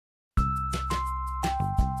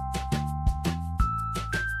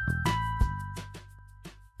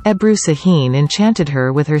Ebru Şahin enchanted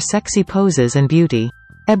her with her sexy poses and beauty.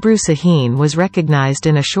 Ebru Şahin was recognized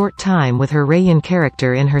in a short time with her Reyyan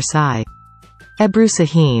character in Hercai. Ebru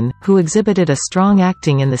Şahin, who exhibited a strong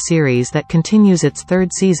acting in the series that continues its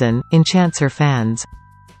third season, enchants her fans.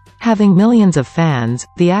 Having millions of fans,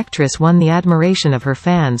 the actress won the admiration of her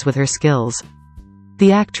fans with her skills.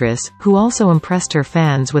 The actress, who also impressed her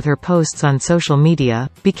fans with her posts on social media,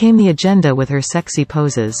 became the agenda with her sexy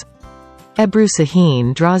poses. Ebru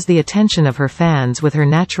Şahin draws the attention of her fans with her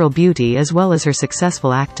natural beauty as well as her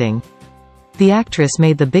successful acting. The actress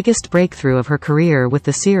made the biggest breakthrough of her career with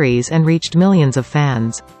the series and reached millions of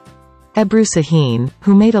fans. Ebru Şahin,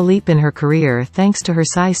 who made a leap in her career thanks to her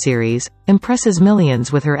Hercai series, impresses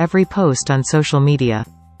millions with her every post on social media.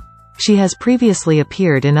 She has previously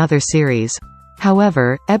appeared in other series.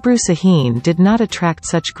 However, Ebru Şahin did not attract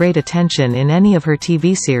such great attention in any of her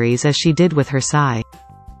TV series as she did with Hercai.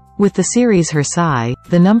 With the series Hercai,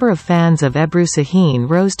 the number of fans of Ebru Şahin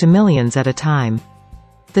rose to millions at a time.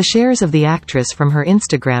 The shares of the actress from her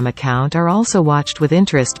Instagram account are also watched with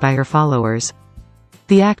interest by her followers.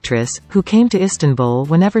 The actress, who came to Istanbul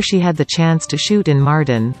whenever she had the chance to shoot in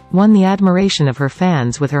Mardin, won the admiration of her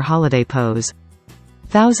fans with her holiday pose.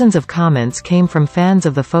 Thousands of comments came from fans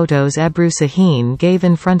of the photos Ebru Şahin gave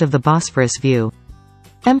in front of the Bosphorus view.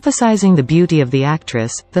 Emphasizing the beauty of the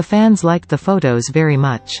actress, the fans liked the photos very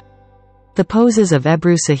much. The poses of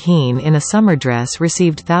Ebru Şahin in a summer dress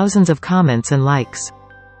received thousands of comments and likes.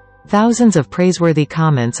 Thousands of praiseworthy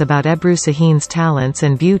comments about Ebru Şahin's talents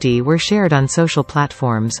and beauty were shared on social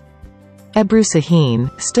platforms. Ebru Şahin,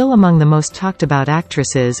 still among the most talked about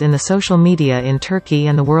actresses in the social media in Turkey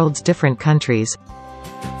and the world's different countries.